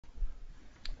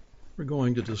We're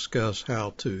going to discuss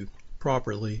how to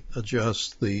properly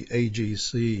adjust the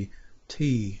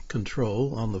AGC-T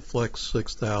control on the Flex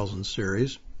 6000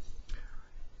 series.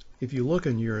 If you look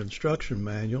in your instruction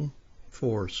manual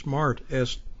for Smart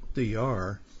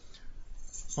SDR,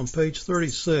 on page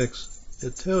 36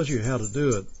 it tells you how to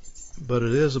do it, but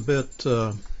it is a bit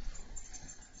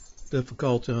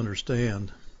difficult to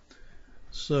understand.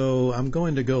 So I'm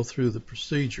going to go through the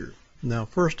procedure. Now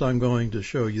first I'm going to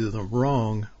show you the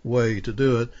wrong way to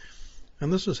do it,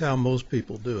 and this is how most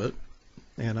people do it,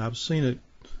 and I've seen it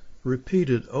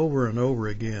repeated over and over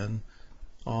again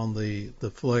on the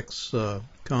Flex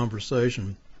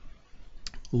conversation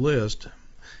list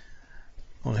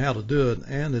on how to do it,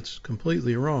 and it's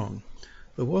completely wrong.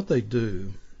 But what they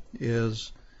do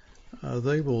is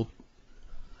they will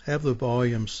have the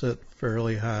volume set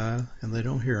fairly high and they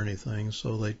don't hear anything,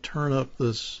 so they turn up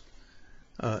this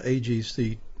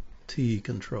AGC-T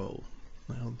control.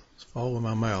 Now follow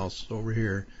my mouse over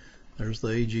here. There's the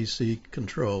AGC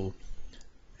control,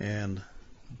 and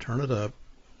turn it up,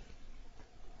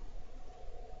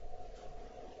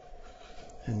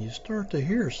 and you start to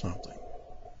hear something.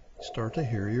 You start to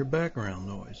hear your background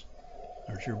noise.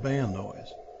 There's your band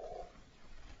noise.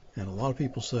 And a lot of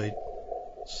people say,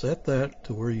 set that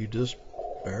to where you just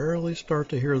barely start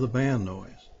to hear the band noise.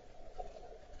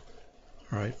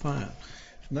 Alright, fine.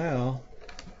 Now,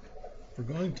 we're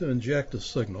going to inject a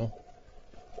signal.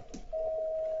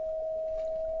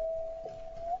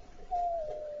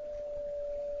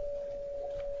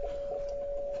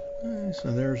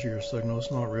 So there's your signal.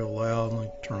 It's not real loud. Let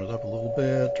me turn it up a little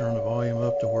bit, turn the volume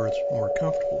up to where it's more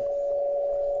comfortable.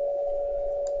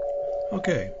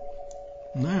 Okay,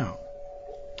 now,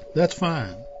 that's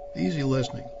fine. Easy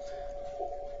listening.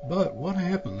 But what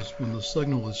happens when the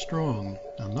signal is strong?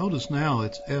 Now notice now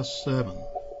it's S7.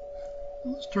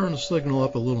 Let's turn the signal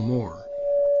up a little more.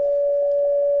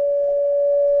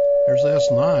 There's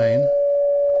S9.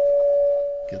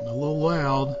 Getting a little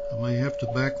loud. I may have to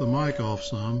back the mic off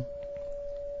some.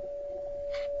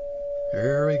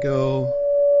 There we go.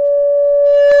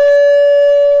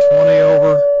 20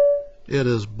 over. It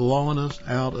is blowing us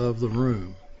out of the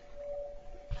room.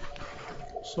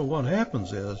 So what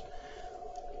happens is,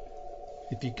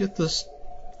 if you get this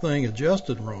thing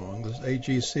adjusted wrong, this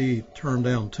AGC turned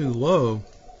down too low,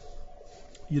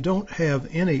 you don't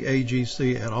have any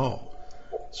AGC at all.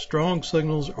 Strong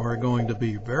signals are going to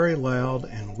be very loud,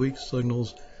 and weak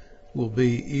signals will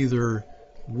be either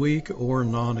weak or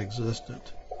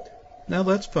non-existent. Now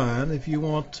that's fine. If you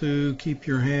want to keep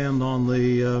your hand on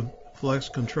the Flex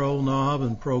control knob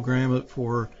and program it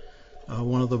for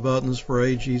one of the buttons for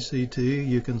AGC-T,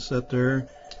 you can sit there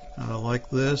like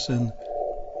this and,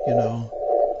 you know,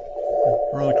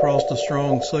 run across the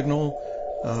strong signal.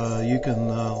 You can,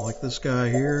 like this guy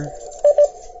here,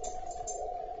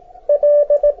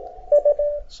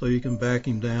 so you can back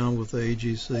him down with the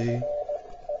AGC.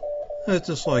 It's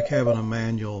just like having a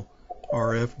manual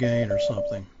RF gain or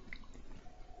something.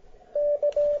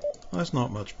 That's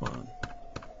not much fun.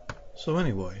 So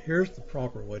anyway, here's the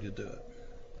proper way to do it.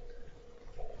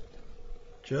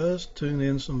 Just tune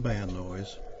in some band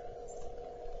noise.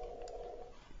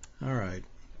 Alright.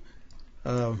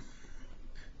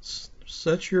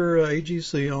 Set your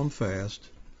AGC on fast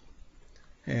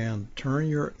and turn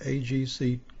your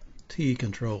AGC-T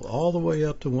control all the way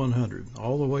up to 100,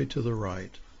 all the way to the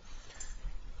right.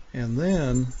 And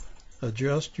then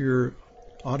adjust your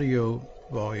audio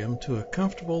volume to a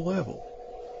comfortable level.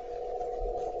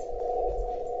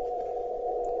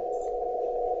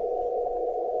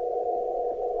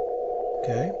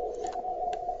 Okay.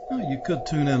 Now, you could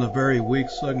tune in a very weak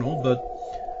signal, but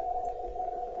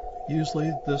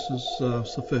usually this is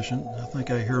sufficient. I think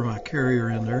I hear my carrier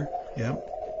in there. Yep,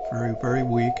 very, very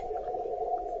weak.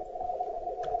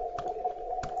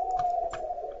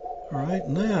 Alright,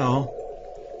 now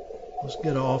let's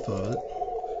get off of it.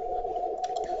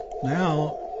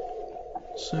 Now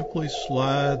simply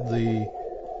slide the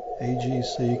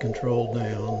AGC control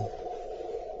down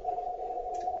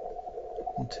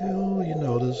until you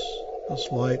notice a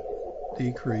slight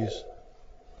decrease.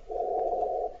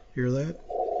 Hear that?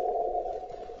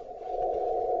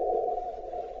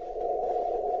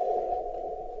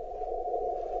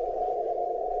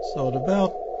 So at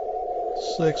about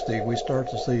 60 we start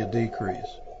to see a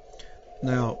decrease.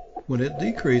 Now when it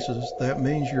decreases, that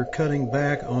means you're cutting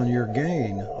back on your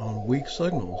gain on weak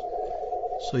signals.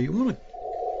 So you want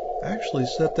to actually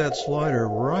set that slider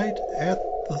right at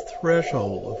the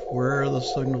threshold of where the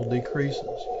signal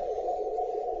decreases.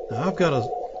 Now I've got a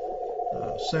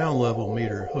sound level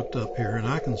meter hooked up here, and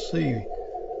I can see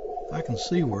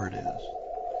where it is.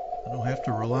 I don't have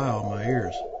to rely on my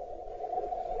ears.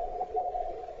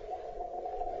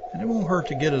 And it won't hurt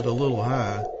to get it a little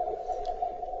high.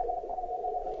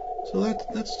 So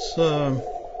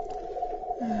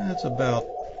that's about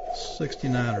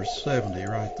 69 or 70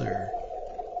 right there.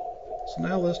 So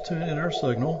now let's tune in our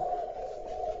signal.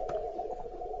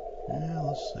 Yeah,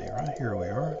 let's see, right here we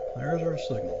are. There's our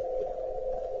signal.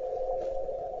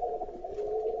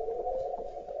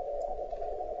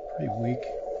 Pretty weak.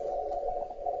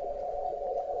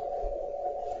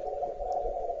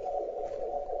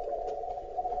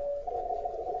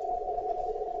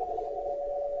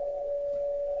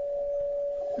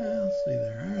 Yeah, let's see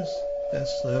there. There's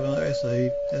S7, there's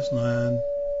S8, S9.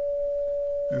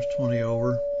 There's 20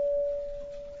 over.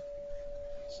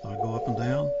 So I go up and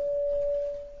down.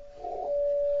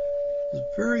 There's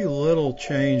very little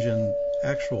change in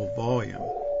actual volume,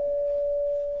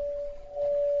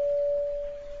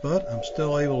 but I'm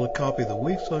still able to copy the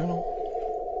weak signal,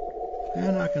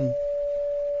 and I can,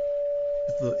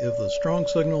 if the strong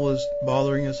signal is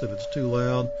bothering us, if it's too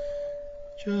loud,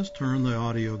 just turn the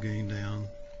audio gain down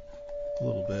a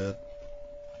little bit,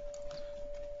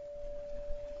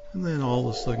 and then all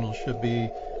the signals should be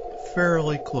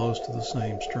fairly close to the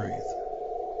same strength.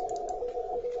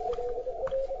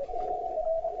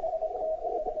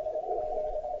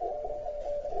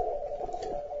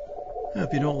 Now,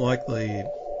 if you don't like the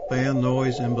band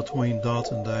noise in between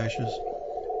dots and dashes,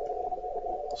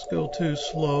 let's go to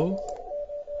slow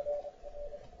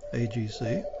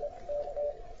AGC,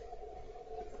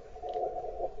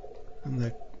 and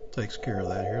that takes care of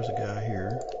that. Here's a guy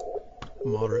here,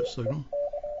 moderate signal.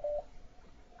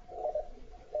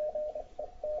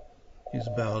 He's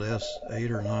about S8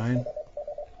 or 9.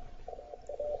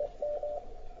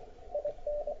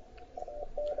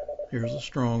 Here's a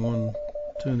strong one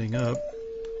tuning up.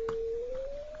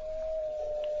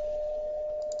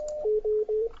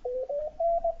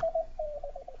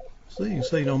 So you can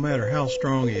see no matter how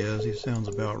strong he is, he sounds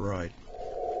about right.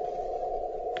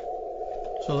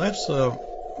 So that's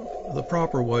the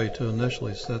proper way to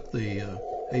initially set the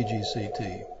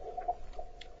AGC-T.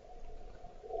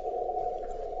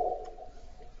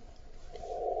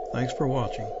 Thanks for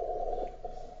watching.